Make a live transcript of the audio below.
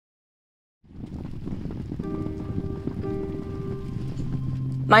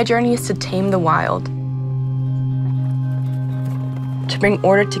My journey is to tame the wild, to bring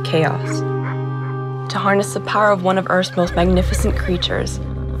order to chaos, to harness the power of one of Earth's most magnificent creatures.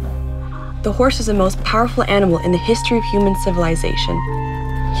 The horse is the most powerful animal in the history of human civilization.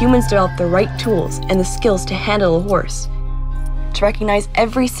 Humans developed the right tools and the skills to handle a horse, to recognize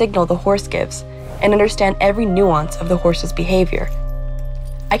every signal the horse gives, and understand every nuance of the horse's behavior.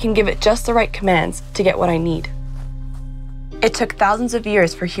 I can give it just the right commands to get what I need. It took thousands of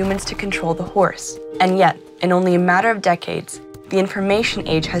years for humans to control the horse, and yet, in only a matter of decades, the information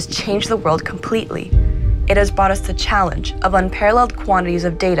age has changed the world completely. It has brought us the challenge of unparalleled quantities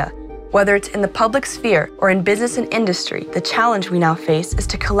of data. Whether it's in the public sphere or in business and industry, the challenge we now face is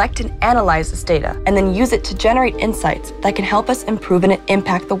to collect and analyze this data and then use it to generate insights that can help us improve and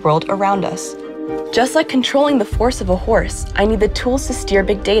impact the world around us. Just like controlling the force of a horse, I need the tools to steer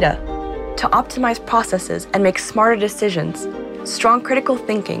big data, to optimize processes and make smarter decisions. Strong critical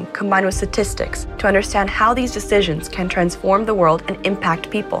thinking combined with statistics to understand how these decisions can transform the world and impact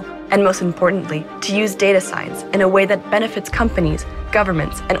people. And most importantly, to use data science in a way that benefits companies,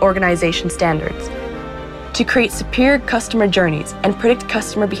 governments, and organization standards. To create superior customer journeys and predict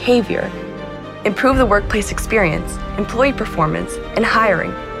customer behavior. Improve the workplace experience, employee performance, and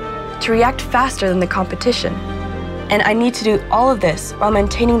hiring. To react faster than the competition. And I need to do all of this while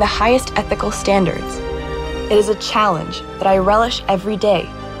maintaining the highest ethical standards. It is a challenge that I relish every day.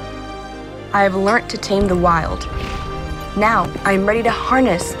 I have learnt to tame the wild. Now, I am ready to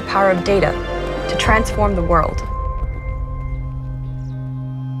harness the power of data to transform the world.